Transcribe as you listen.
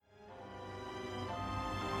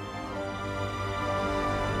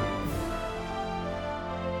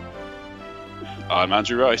I'm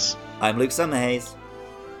Andrew Rice. I'm Luke Summerhays.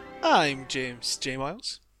 I'm James J.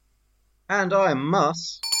 Miles. And I'm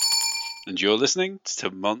Mus. And you're listening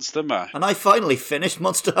to Monster Mash. And I finally finished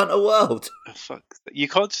Monster Hunter World. Oh, fuck. You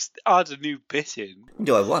can't just add a new bit in. What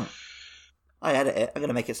do I want? I edit it. I'm going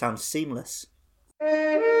to make it sound seamless.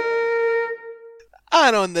 And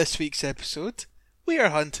on this week's episode, we are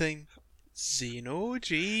hunting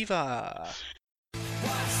Xeno'jiiva.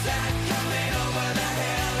 What's that coming over the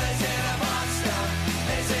hill? Is it a monster?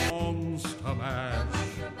 Monster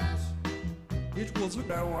Mash. It was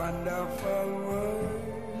a wonderful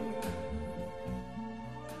world.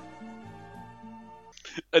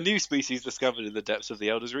 A new species discovered in the depths of the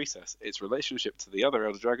Elder's Recess. Its relationship to the other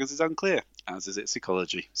Elder Dragons is unclear, as is its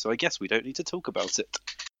ecology. So I guess we don't need to talk about it.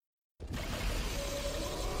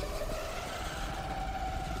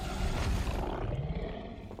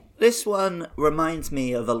 This one reminds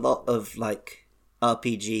me of a lot of,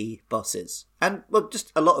 RPG bosses. And, well,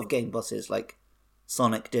 just a lot of game bosses. Like,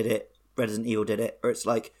 Sonic did it, Resident Evil did it, or it's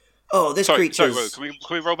like, oh, this creature's... Sorry, can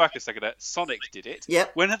we roll back a second there? Sonic did it?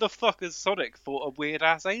 Yep. When the fuck has Sonic fought a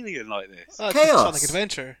weird-ass alien like this? Oh, Chaos. Sonic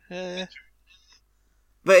Adventure.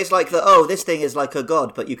 But it's like this thing is like a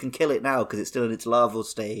god, but you can kill it now because it's still in its larval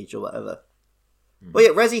stage or whatever. Well,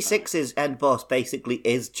 yeah, Resi 6's end boss basically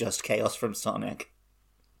is just Chaos from Sonic.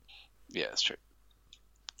 Yeah, that's true.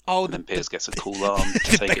 Oh, And then Piers gets a cool arm to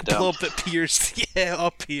the take big it down. blob that pierced. Yeah,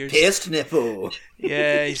 pierced. Pierced nipple.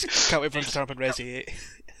 Yeah, he's can't wait for him to turn up in Resi 8.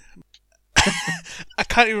 I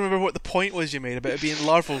can't even remember what the point was you made about it being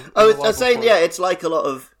larval. I was saying, yeah, it's like a lot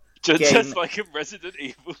of Just like in Resident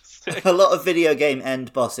Evil 6. a lot of video game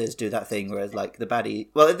end bosses do that thing, whereas like the baddie,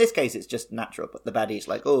 well, in this case it's just natural, but the baddie's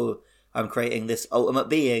like, oh, I'm creating this ultimate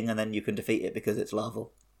being, and then you can defeat it because it's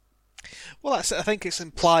larval. Well, I think it's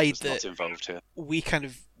implied It's that not involved here. we kind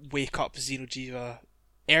of wake up Xeno'jiiva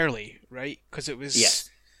early, right? Because it was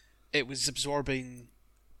absorbing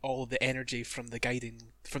all the energy from the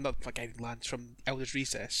not guiding lands, from Elder's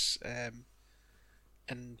Recess,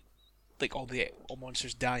 and like all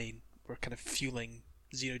monsters dying were kind of fueling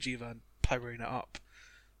Xeno'jiiva and powering it up.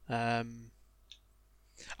 I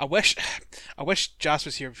wish Jas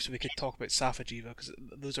was here so we could talk about Safajiva, because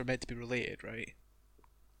those are meant to be related, right?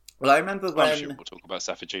 Well, I remember when... I'm sure we'll talk about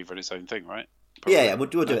Safajiva in its own thing, right? Yeah, we'll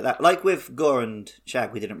do it that. Like with Gore and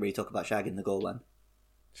Shag, we didn't really talk about Shag in the Gore one.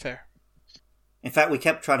 Fair. In fact, we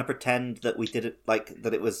kept trying to pretend that we did it, like,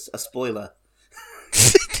 that it was a spoiler.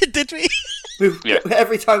 Did we? Yeah.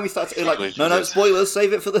 Every time we started, no, spoilers,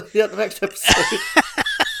 save it for the next episode.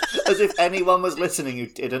 As if anyone was listening who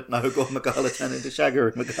didn't know Gore Magala turned into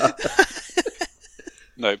Shagger Magala.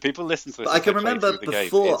 No, people listen to this. But I can remember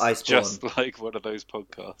before Iceborne. Iceborne, Just like one of those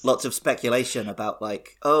podcasts. lots of speculation about,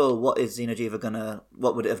 like, oh, what is Xeno'jiiva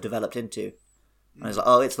what would it have developed into? And it's like,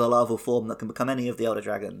 oh, it's the larval form that can become any of the Elder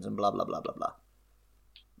Dragons, and blah, blah, blah, blah, blah.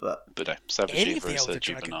 But no, Any of Safajiva the is Elder a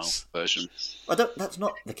juvenile Dragons. version. that's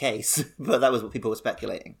not the case, but that was what people were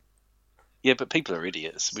speculating. Yeah, but people are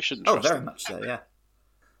idiots. We shouldn't Oh, trust very them. much so, yeah.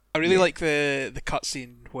 I really like the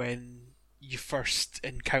cutscene when you first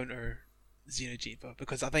encounter Xeno'jiiva,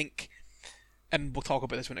 because I think, and we'll talk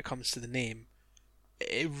about this when it comes to the name,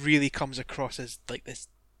 it really comes across as like this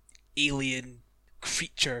alien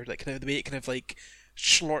creature, like kind of the way it kind of like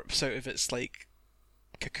slurps out of its like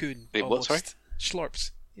cocoon. It what, almost. sorry?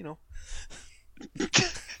 Slurps, you know.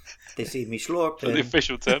 They see me For the slurping,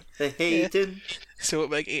 official term. they hating. So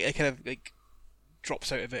like it kind of like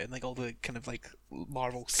drops out of it, and like all the kind of like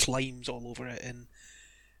larval slimes all over it,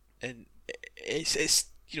 and it's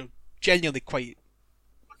genuinely quite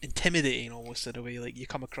intimidating almost, in a way. Like you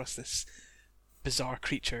come across this bizarre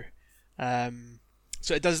creature.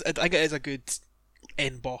 So it does. I think it is a good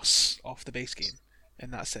end boss off the base game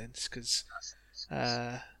in that sense, because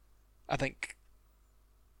I think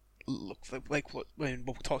when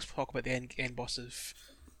we'll talk about the end boss of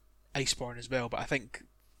Iceborne as well, but I think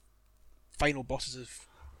final bosses of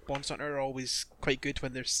Monster Hunter are always quite good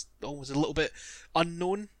when there's always a little bit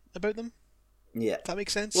unknown about them. Yeah. If that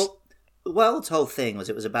makes sense? Well, the world's whole thing was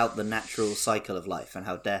it was about the natural cycle of life and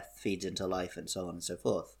how death feeds into life and so on and so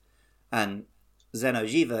forth. And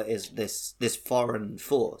Xeno'jiiva is this foreign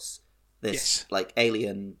force, this like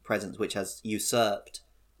alien presence which has usurped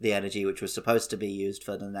the energy which was supposed to be used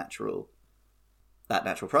for that natural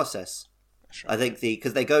process. That's right. I think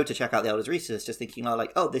because they go to check out the Elder's Recess just thinking,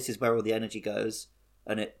 oh, this is where all the energy goes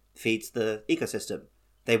and it feeds the ecosystem.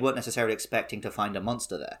 They weren't necessarily expecting to find a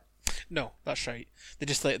monster there. No, that's right. They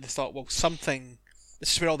thought, well, something.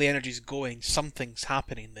 This is where all the energy's going. Something's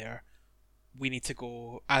happening there. We need to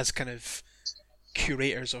go as kind of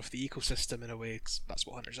curators of the ecosystem in a way. 'Cause that's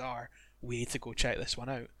what hunters are. We need to go check this one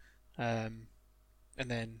out. and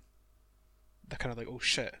then they're kind of like, oh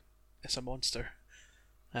shit, it's a monster.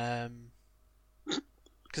 Because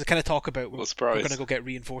they kind of talk about we're going to go get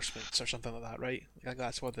reinforcements or something like that, right? Like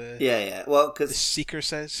that's what the Well, the because Seeker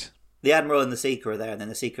says. the Admiral and the Seeker are there, and then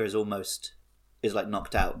the Seeker is like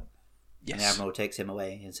knocked out. Yes. And the Admiral takes him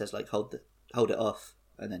away and says, like, hold it off.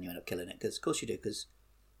 And then you end up killing it, because of course you do, because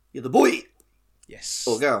you're the boy! Yes.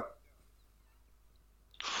 Or girl.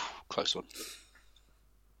 Close one.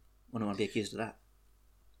 Wouldn't want to be accused of that.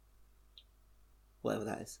 Whatever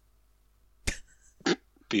that is.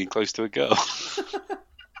 Being close to a girl.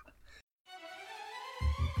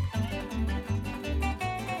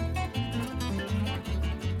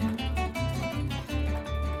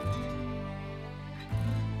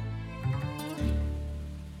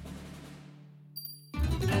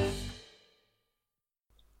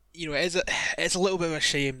 You know, it's a little bit of a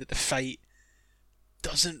shame that the fight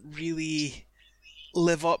doesn't really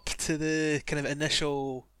live up to the kind of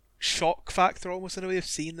initial shock factor, almost, in a way, of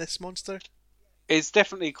seeing this monster. It's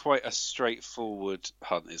definitely quite a straightforward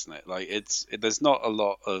hunt, isn't it? Like there's not a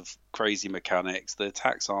lot of crazy mechanics. The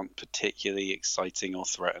attacks aren't particularly exciting or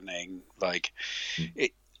threatening. Like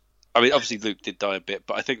it. I mean, obviously Luke did die a bit,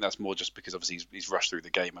 but I think that's more just because obviously he's rushed through the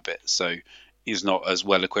game a bit, so he's not as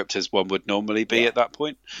well equipped as one would normally be at that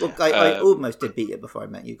point. Well, I almost did beat it before I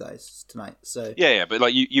met you guys tonight, so... Yeah, but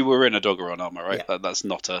like you were in a Doggeron armor, right? Yeah. That's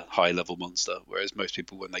not a high-level monster, whereas most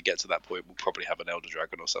people, when they get to that point, will probably have an Elder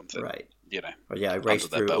Dragon or something. Right. You know. Well, yeah, I raced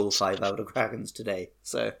under their through all belts. 5 Elder Dragons today,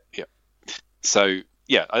 so... Yeah. So,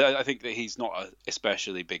 yeah, I think that he's not an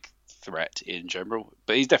especially big threat in general,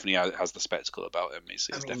 but he definitely has the spectacle about him. He's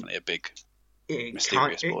definitely a big,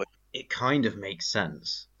 mysterious boy. It kind of makes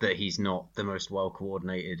sense that he's not the most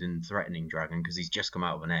well-coordinated and threatening dragon, because he's just come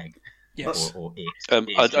out of an egg. Yes. Or I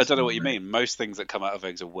don't know what you mean. Most things that come out of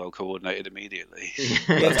eggs are well-coordinated immediately.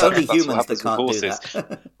 Yeah, it's only That's what humans that happens with can't do horses.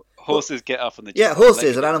 that. Horses get up and they Yeah, just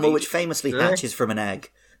horses, an leg animal it which famously Really? hatches from an egg.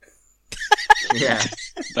 Yeah.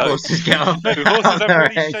 No. Horses get up. No, horses out have their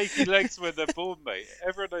really egg. shaky legs when they're born, mate.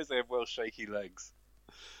 Everyone knows they have well shaky legs.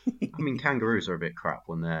 I mean, kangaroos are a bit crap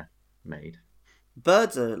when they're made.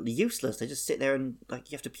 Birds are useless. They just sit there and,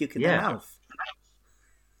 like, you have to puke in their Yeah. mouth.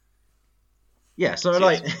 Yeah, so Yes,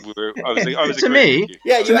 like, I was to agreeing me, with you.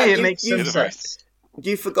 Yeah, to me, it you- makes you- some sense.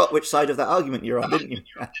 You forgot which side of that argument you're on, didn't you,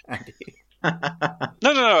 Andy? No.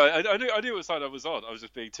 I knew what side I was on. I was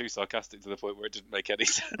just being too sarcastic to the point where it didn't make any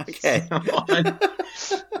sense. Okay.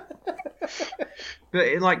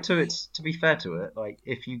 But to be fair to it, like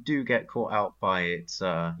if you do get caught out by its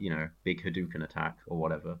big Hadouken attack or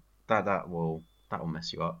whatever, that will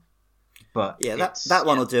mess you up. But Yeah, it's- that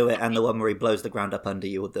one will do it, and the one where he blows the ground up under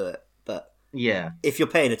you will do it. But Yeah. if you're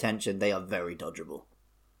paying attention, they are very dodgeable.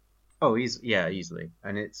 Oh, easily,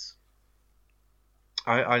 and it's.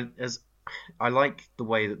 I like the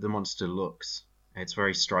way that the monster looks. It's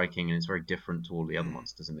very striking and it's very different to all the other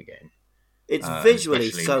monsters in the game. It's visually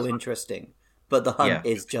especially- so interesting, but the hunt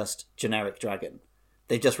Yeah. is just generic dragon.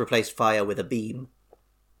 They've just replaced fire with a beam,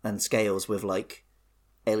 and scales with, like,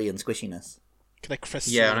 alien squishiness. Kind of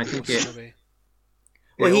crystal. Yeah, and I think it- maybe.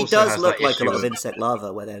 Well, It he also does has look that like a issue lot of of- insect larvae,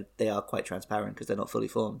 where they are quite transparent because they're not fully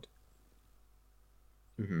formed.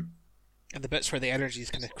 Mm-hmm. And the bits where the energy is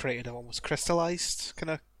kind of created are almost crystallized,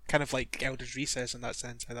 kind of like Elder's Recess in that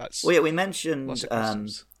sense. How that's Well, yeah, we mentioned lots of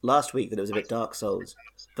crystals. last week that it was a bit Dark Souls,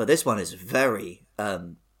 but this one is very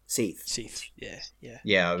Seath. Seath. Yeah.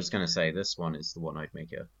 Yeah, I was going to say this one is the one I'd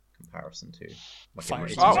make a comparison to. Like Fire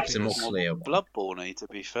it's, Oh, it's a more clear one. Bloodborne, to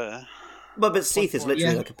be fair. But Seath is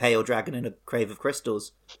literally Yeah. like a pale dragon in a crave of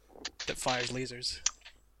crystals. That fires lasers.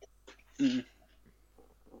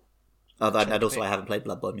 Although I haven't played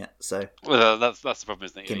Bloodborne yet, so... Well, that's the problem,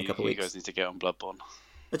 isn't it? Give me a couple You weeks. guys need to get on Bloodborne.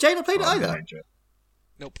 But Jay not played it Oh, either. no, Joe.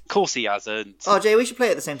 Nope. Of course he hasn't. Oh, Jay, we should play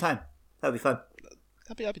it at the same time. That'd be fun.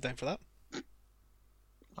 I'd be down for that.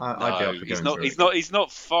 I'd be up No, for he's going not. through He's it. not. He's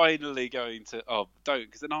not finally going to. Oh, don't,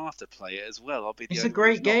 because then I'll have to play it as well. I'll be the It's only a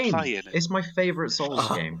great one who's game. not playing it. It's my favourite Souls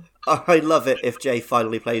Oh. game. I love it if Jay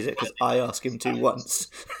finally plays it, because I ask him to once.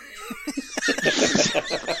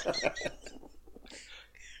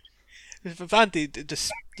 If Andy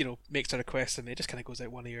just makes a request and it just kind of goes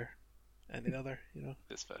out one ear and the other,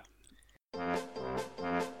 It's fair.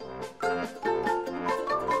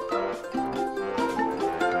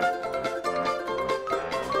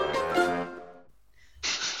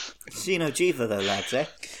 Xeno'jiiva, though, lads, eh?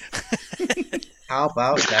 How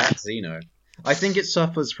about that, Xeno? I think it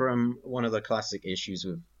suffers from one of the classic issues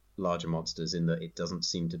with larger monsters in that it doesn't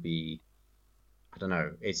seem to be. I don't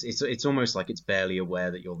know. It's almost like it's barely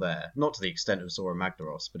aware that you're there. Not to the extent of Zora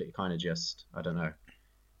Magdaros, but it kind of just. I don't know.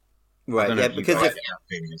 I Right, don't know yeah, if you because guys if, get that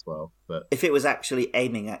feeling as well, but if it was actually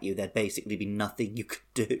aiming at you, there'd basically be nothing you could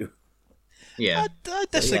do. yeah. I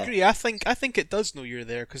disagree. I think it does know you're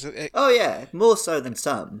there because Oh yeah, more so than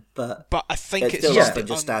some, but I think it it's still just often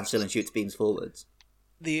just stands still and shoots beams forwards.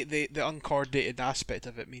 the uncoordinated aspect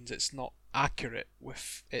of it means it's not accurate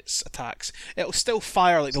with its attacks. It'll still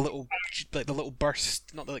fire like the little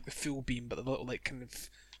burst, not like the full beam, but the little like kind of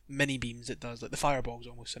mini beams it does, like the fireballs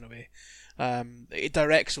almost in a way. It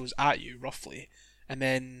directs those at you roughly, and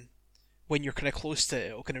then when you're kind of close to it,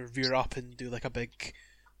 it'll kind of rear up and do like a big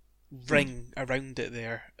ring around it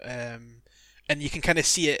there. And you can kind of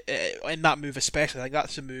see it in that move especially. Like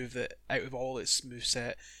that's the move that out of all its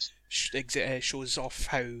moveset shows off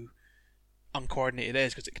how uncoordinated it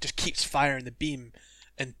is, because it just keeps firing the beam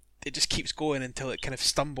and it just keeps going until it kind of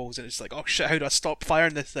stumbles and it's like, oh shit, how do I stop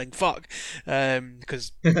firing this thing? Fuck.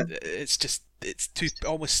 Because it's too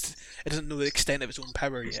almost, it doesn't know the extent of its own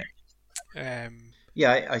power yet.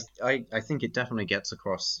 Yeah, I think it definitely gets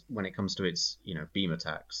across when it comes to its, beam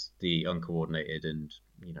attacks, the uncoordinated and,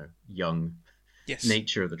 young Yes.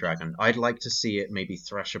 nature of the dragon. I'd like to see it maybe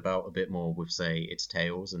thrash about a bit more with, say, its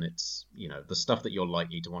tails and its, the stuff that you're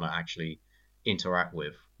likely to want to actually interact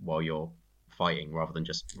with while you're fighting, rather than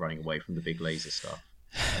just running away from the big laser stuff.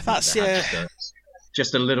 That's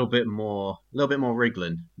Just a little bit more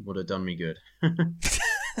wriggling would have done me good.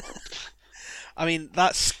 I mean,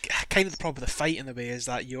 that's kind of the problem with the fight in a way, is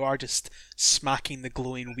that you are just smacking the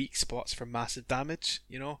glowing weak spots for massive damage,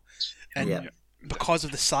 And Yeah. because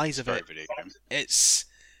of the size of Very it, video game. it's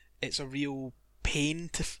a real pain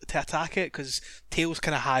to attack it, because tail's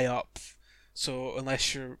kind of high up. So unless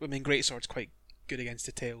Greatsword's quite good against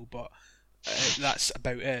the tail, but that's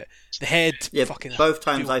about it. The head, Yeah, fucking both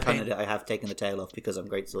times real I've pain. hunted it, I have taken the tail off because I'm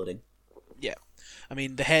great swording. Yeah, I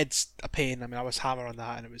mean the head's a pain. I mean I was hammer on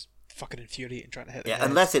that and it was fucking infuriating trying to hit the Yeah, head.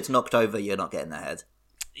 unless it's knocked over, you're not getting the head.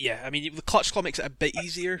 Yeah, I mean the clutch claw makes it a bit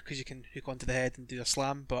easier because you can hook onto the head and do a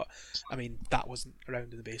slam, but I mean that wasn't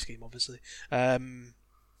around in the base game obviously.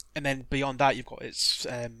 And then beyond that you've got its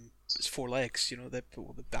four legs, the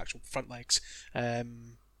actual front legs.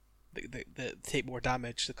 That take more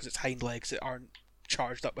damage because its hind legs that aren't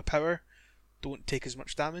charged up with power don't take as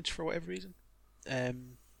much damage for whatever reason.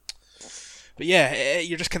 But yeah,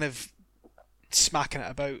 you're just kind of smacking it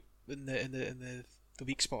about in the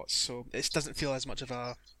weak spots, so it doesn't feel as much of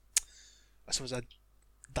a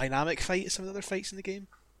dynamic fight as some of the other fights in the game.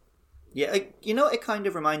 Yeah, what it kind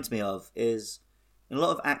of reminds me of is in a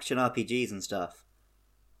lot of action RPGs and stuff,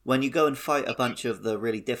 when you go and fight a bunch of the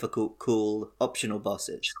really difficult, cool, optional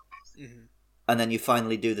bosses, and then you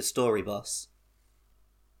finally do the story boss,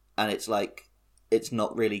 and it's like, it's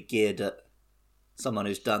not really geared at someone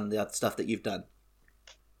who's done the other stuff that you've done.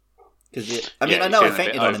 Because I know I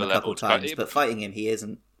fainted on him a couple times, but fighting him, he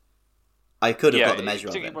isn't. I could have got the measure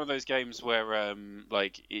of particularly it. One of those games where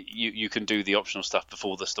you can do the optional stuff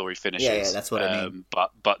before the story finishes. Yeah, that's what I mean.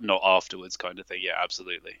 But not afterwards, kind of thing. Yeah,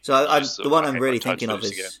 absolutely. So the one I'm okay, really time to thinking of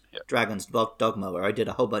finish is again. Dragon's Dogma, where I did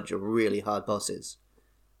a whole bunch of really hard bosses,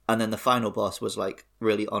 and then the final boss was like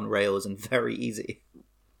really on rails and very easy.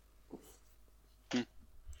 I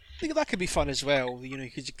think that could be fun as well,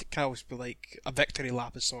 because you can always be like a victory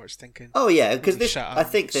lap of sorts, thinking. Oh yeah, because "Holy shit, I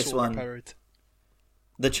think I'm this so one, overpowered."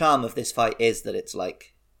 the charm of this fight is that it's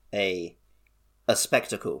like a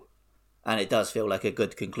spectacle, and it does feel like a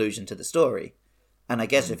good conclusion to the story. And I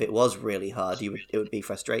guess if it was really hard, it would be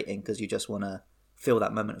frustrating because you just want to feel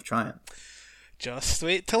that moment of triumph. Just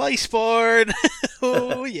wait till Iceborne!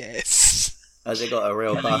 Oh yes! Has it got a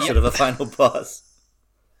real bastard of a final boss?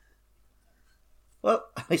 Well,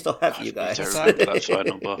 at least I'll have you guys. That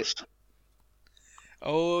final boss.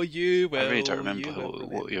 Oh, you will. I really don't remember you will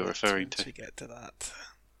what you're remember referring once to. we get to that.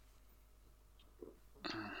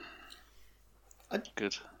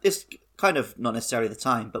 Good. It's kind of not necessarily the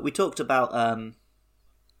time, but we talked about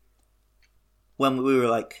when we were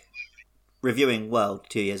like reviewing World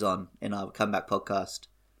 2 years on in our comeback podcast,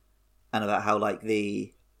 and about how like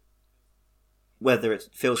whether it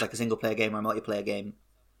feels like a single player game or a multiplayer game.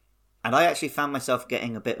 And I actually found myself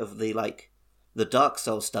getting a bit of the Dark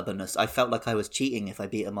Souls stubbornness. I felt like I was cheating if I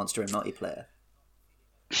beat a monster in multiplayer,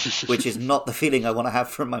 which is not the feeling I want to have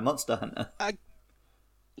from my Monster Hunter.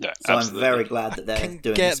 Yeah, So absolutely. I'm very glad that they're Can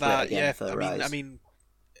doing get the split that, again yeah. for Rise. I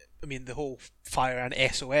mean, the whole fire and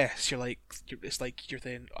SOS. It's like you're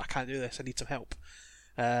saying, I can't do this. I need some help.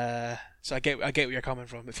 So I get where you're coming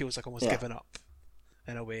from. It feels like almost giving up,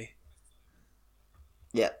 in a way.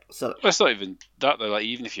 Yeah. So Well, it's not even that though. Like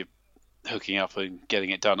even if you're hooking up and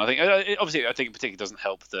getting it done, I think obviously I think it particularly doesn't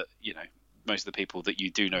help that most of the people that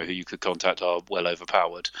you do know who you could contact are well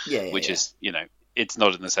overpowered, yeah, which yeah. is it's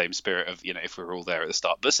not in the same spirit of, if we were all there at the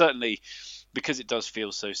start. But certainly, because it does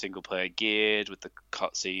feel so single player geared with the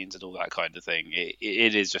cutscenes and all that kind of thing,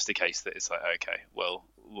 it is just a case that it's like, okay, well,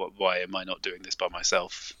 why am I not doing this by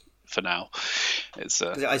myself for now? It's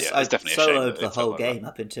I it's definitely a shame soloed that the it felt whole like game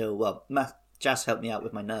up until Jazz helped me out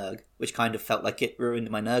with my Nerg, which kind of felt like it ruined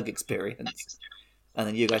my Nerg experience, and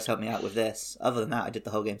then you guys helped me out with this. Other than that, I did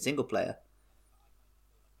the whole game single player,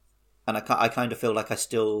 and I kind of feel like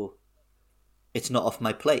it's not off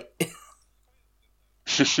my plate.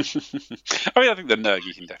 I mean, I think the Nerg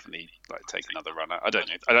you can definitely take another run at. I don't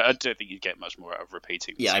know. I don't think you'd get much more out of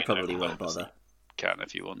repeating. Yeah, I Xeno, probably but won't bother. Can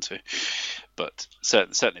if you want to, but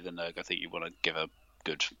certainly the Nerg, I think you want to give a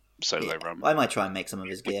good solo run. I might try and make some of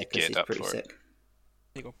his gear because he's pretty sick.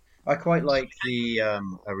 There you go. I quite like the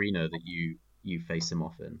arena that you face him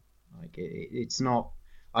off in. Like it's not.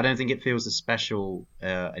 I don't think it feels as special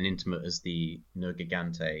and intimate as the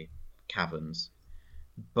Nergigante caverns,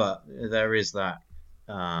 but there is that.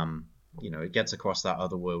 It gets across that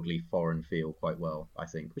otherworldly foreign feel quite well, I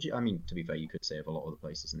think. Which, I mean, to be fair, you could say of a lot of the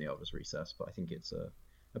places in the Elder's Recess, but I think it's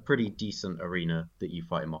a pretty decent arena that you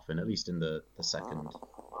fight him off in, at least in the second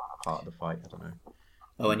part of the fight. I don't know.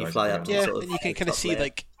 Oh, when you fly up to Yeah, sort of and you can kind of top see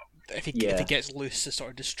layer. if he gets loose, the sort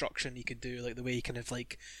of destruction he can do, the way he kind of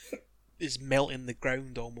is melting the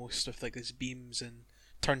ground almost with his beams and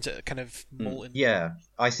turns it kind of molten. Yeah,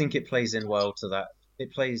 I think it plays in well to that.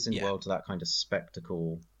 It plays in well to that kind of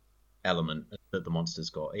spectacle element that the monster's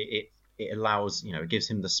got. It allows, it gives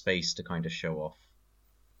him the space to kind of show off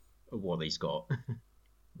what he's got,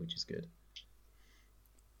 which is good.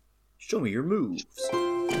 Show me your moves.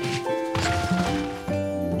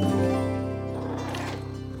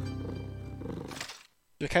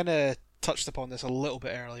 We kind of touched upon this a little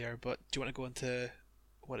bit earlier, but do you want to go into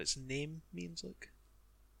what its name means, Luke?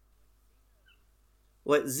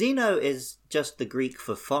 Well, Xeno is just the Greek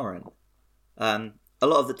for foreign. A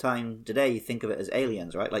lot of the time today you think of it as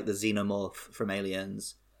aliens, right? Like the xenomorph from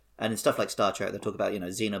Aliens. And in stuff like Star Trek, they talk about,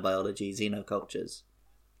 xenobiology, xenocultures.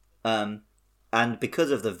 And because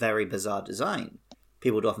of the very bizarre design,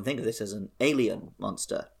 people would often think of this as an alien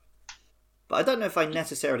monster. But I don't know if I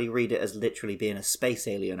necessarily read it as literally being a space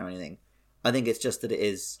alien or anything. I think it's just that it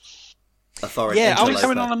is a foreign. Yeah, I was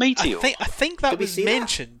coming on a meteor. I think that Did we was see that?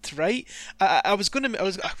 mentioned, right? I was gonna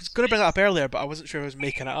bring that up earlier, but I wasn't sure I was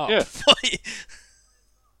making it up. Yeah.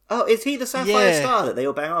 Oh, is he the Sapphire Yeah. Star that they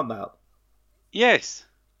all bang on about? Yes.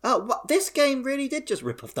 Oh, what? This game really did just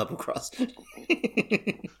rip off Double Cross. I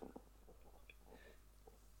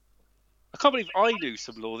can't believe I knew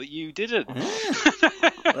some lore that you didn't.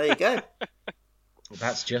 There you go. Well,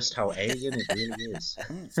 that's just how alien it really is.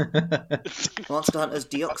 Monster Hunter's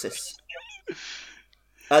Deoxys.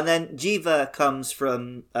 And then Jiva comes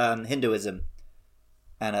from Hinduism.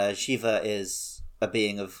 And Shiva is a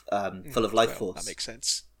being of full of life force. That makes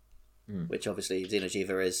sense. Which obviously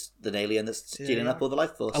Xeno'jiiva is the alien that's stealing up all the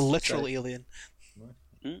life force. A literal So, alien.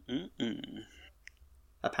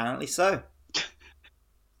 apparently so.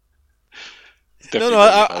 No,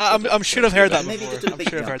 I'm sure I've heard that Maybe before. just a I'm big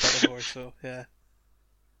sure I've heard that before. So yeah.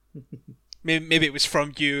 Maybe it was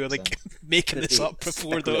from you, making Could this be up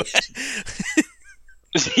before though.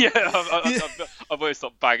 Yeah, I've always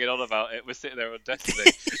stopped banging on about it. We're sitting there on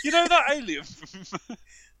Destiny. You know that alien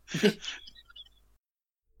from...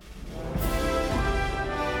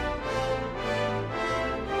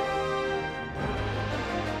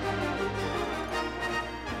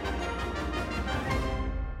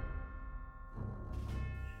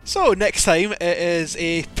 So next time it is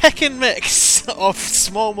a pick and mix of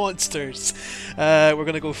small monsters. We're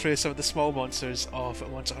going to go through some of the small monsters of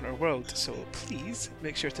Monster Hunter World. So please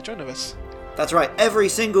make sure to join us. That's right, every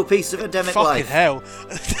single piece of endemic Fucking life. hell!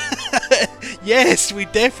 Yes, we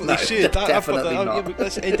definitely No, should. definitely not. Yeah,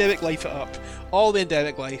 let's endemic life it up. All the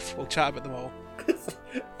endemic life. We'll chat about them all.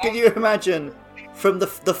 Can you imagine from the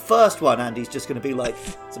first one, Andy's just going to be like,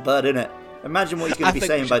 it's a bird, innit? Imagine what he's going to be think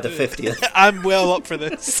saying we by should the do it. 50th. I'm well up for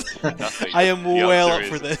this. Nothing. I am The well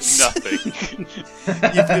answer up for is this. Nothing.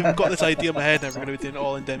 You've got this idea in my head now. We're going to be doing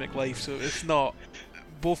all endemic life, so if not,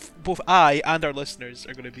 both I and our listeners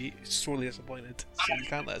are going to be sorely disappointed. So you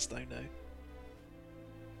can't let us down now.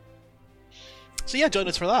 So yeah, join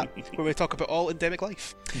us for that, where we talk about all endemic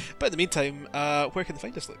life. But in the meantime, where can they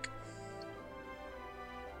find us, Luke?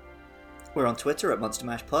 We're on Twitter at Monster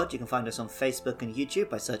Mash Pod. You can find us on Facebook and YouTube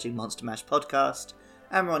by searching Monster Mash Podcast.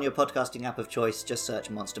 And we're on your podcasting app of choice. Just search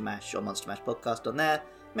Monster Mash or Monster Mash Podcast on there.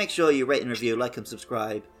 Make sure you rate and review, like and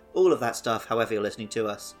subscribe. All of that stuff, however you're listening to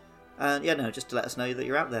us. And just to let us know that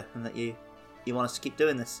you're out there and that you want us to keep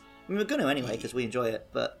doing this. I mean, we're going to anyway because we enjoy it,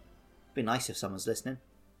 but it'd be nice if someone's listening.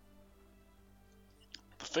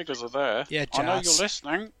 figures are there. Yeah, I know Jazz. you're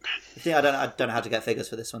listening. Yeah, I don't know how to get figures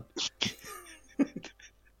for this one.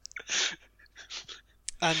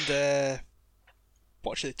 And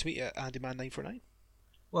watch the tweet at AndyMan949.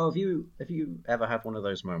 Well, have you ever had one of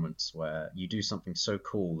those moments where you do something so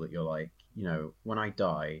cool that you're like, you know, when I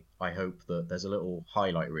die, I hope that there's a little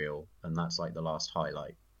highlight reel, and that's like the last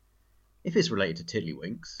highlight. If it's related to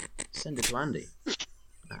Tiddlywinks, send it to Andy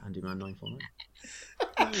at AndyMan949.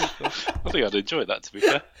 I think I'd enjoy that, to be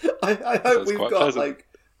fair. I hope Sounds we've quite got pleasant. like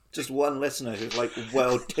just one listener who's like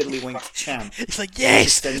world tiddlywink champ. It's like,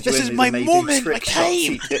 yes, Sends this you in is these my amazing moment, my trick shots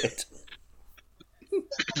he time. did.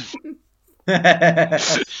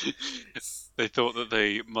 They thought that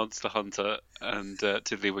the Monster Hunter and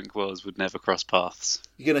Tiddlywink Worlds would never cross paths.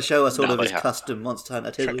 You're going to show us all No, of they his have. custom Monster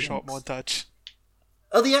Hunter Trick shot tiddlywinks. montage.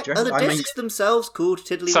 Are the I mean- discs themselves called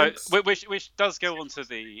So, tiddlywinks? which does go on to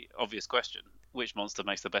the obvious question: which monster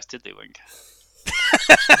makes the best Tiddlywink?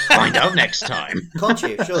 Find out next time. Can't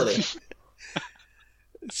you? Surely.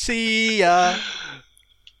 See ya.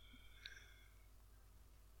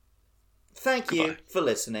 Thank you Goodbye. for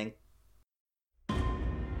listening.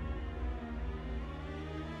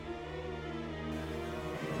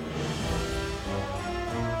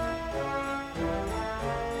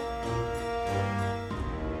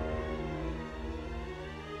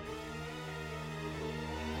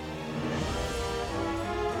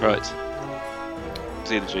 Right.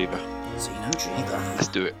 Xeno'jiiva. Xeno'jiiva. Let's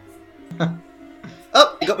do it.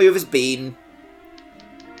 Oh, he got me with his bean.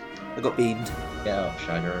 I got beamed. Get up,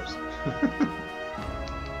 shaggers.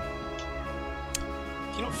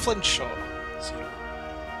 You know, Flint shot.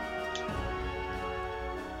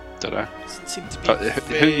 Don't know. Doesn't seem to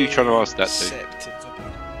be. Who are you trying to ask that to? receptive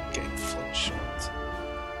about getting Flint shot.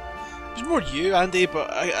 It was more you, Andy, but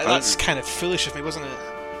that's kind of foolish of me, wasn't it?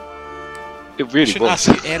 It I really shouldn't was.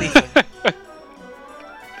 ask you anything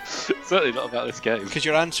Certainly not about this game. because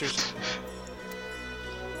your answers.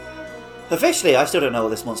 Officially, I still don't know what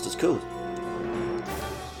this monster's called.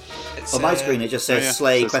 It's, On my screen, it just says Oh, yeah.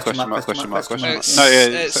 slay, It says question mark, question mark. No, yeah,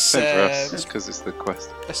 It's, same for us. um, It's because it's the quest.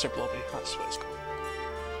 Mr. Blobby. That's what it's called.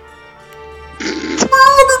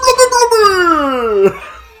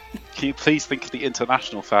 Can you please think of the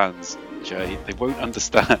international fans, Jay? They won't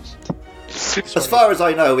understand. As far as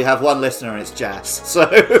I know, we have one listener and it's Jazz. So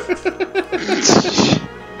I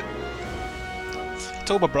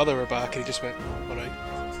told my brother we're back, and he just went, "All right."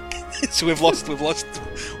 So we've lost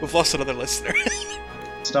another listener.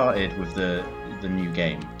 Started with the new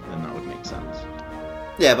game, then that would make sense.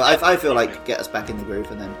 yeah, but I feel like get us back in the groove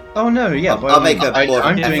and then Oh no, yeah, I'll- but I'll make a more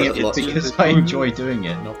I'm effort doing of it watching. because I enjoy doing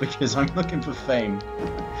it, not because I'm looking for fame.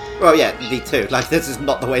 well, yeah, me too. Like this is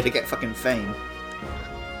not the way to get fucking fame.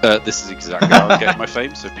 This is exactly how I get my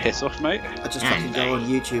fame, so piss off, mate. I just fucking go on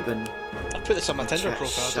YouTube and I put this on my Tinder Chat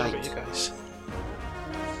profile. I don't know shite. about you guys.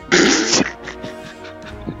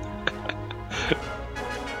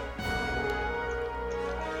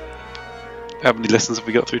 How many listens have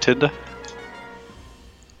we got through Tinder?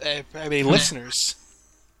 How many listeners?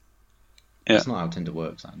 Yeah. That's not how Tinder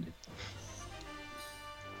works, Andy.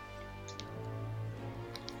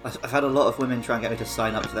 I've had a lot of women try and get me to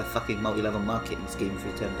sign up to their fucking multi-level marketing scheme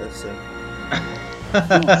through Tinder. So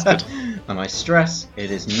And I stress, it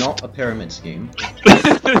is not a pyramid scheme.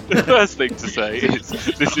 The first thing to say is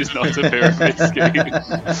this is not a pyramid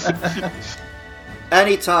scheme.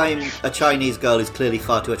 anytime a Chinese girl is clearly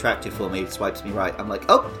far too attractive for me, swipes me right, I'm like,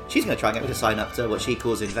 oh, she's going to try and get me to sign up to what she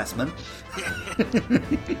calls investment.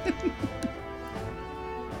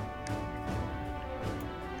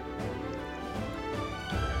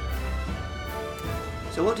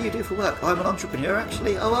 So what do you do for work? Oh, I'm an entrepreneur,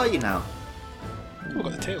 actually. Oh, are you now? Oh,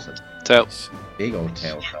 got the tail. Tail. Big old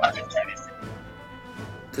tail shot.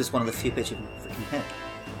 This is one of the few bits you can freaking hit.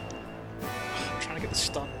 I'm trying to get the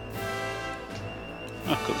stun.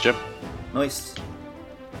 Oh, got the gem. Nice.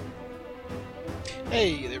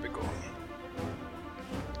 Hey, there we go.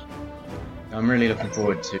 I'm really looking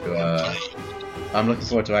forward to. I'm looking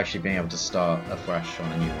forward to actually being able to start afresh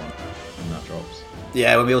on a new one when that drops.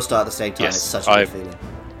 Yeah, when we all start at the same time, Yes, it's such a good feeling.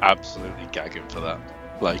 Absolutely gagging for that.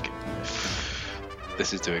 Like,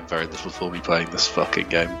 this is doing very little for me playing this fucking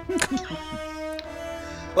game.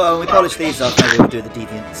 Well, when we polish these up, maybe we'll do the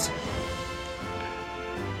deviants.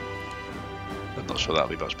 I'm not sure that'll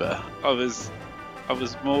be much better. I was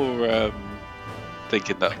more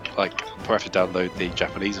thinking that like I have to download the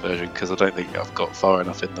Japanese version because I don't think I've got far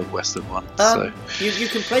enough in the Western one. So You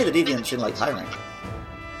can play the deviants in like high rank.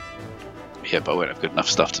 yeah, but I won't have good enough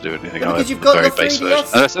stuff to do anything. But I'll because have you've the got very the base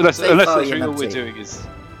 3DS version. Unless save file literally you're all we're empty. doing is.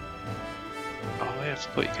 Oh, yeah, I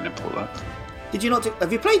thought you can import that. Did you not?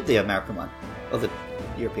 Have you played the American one? Or the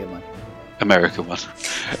European one. American one.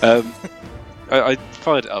 I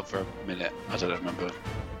fired it up for a minute. I don't remember.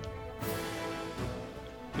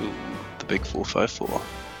 Ooh, the big 454.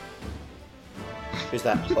 Who's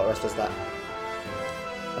that? What wrestler's that?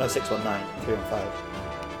 I know 619,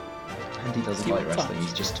 315. Andy doesn't like wrestling,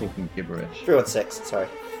 he's just talking gibberish. 316, sorry.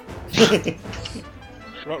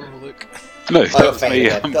 Right, Luke. No, that was faded me.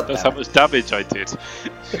 again. God That's damn how much damage I did.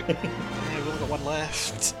 Yeah, we've only got one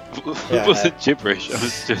left. It wasn't gibberish. I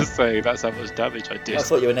was just saying that's how much damage I did. I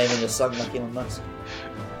thought you were naming your son like Elon Musk.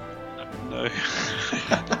 No.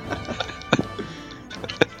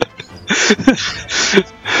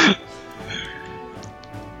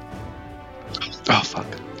 Oh fuck.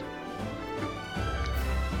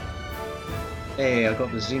 Hey, I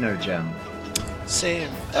got the Xeno gem. Same.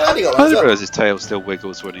 I only got I one as didn't well. realise his tail still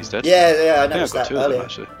wiggles when he's dead. Yeah, I I've noticed got that two of them earlier.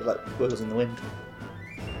 actually. It like wiggles in the wind.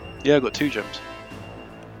 Yeah, I got 2 gems.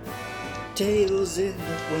 Tails in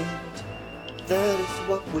the wind, that is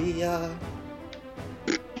what we are.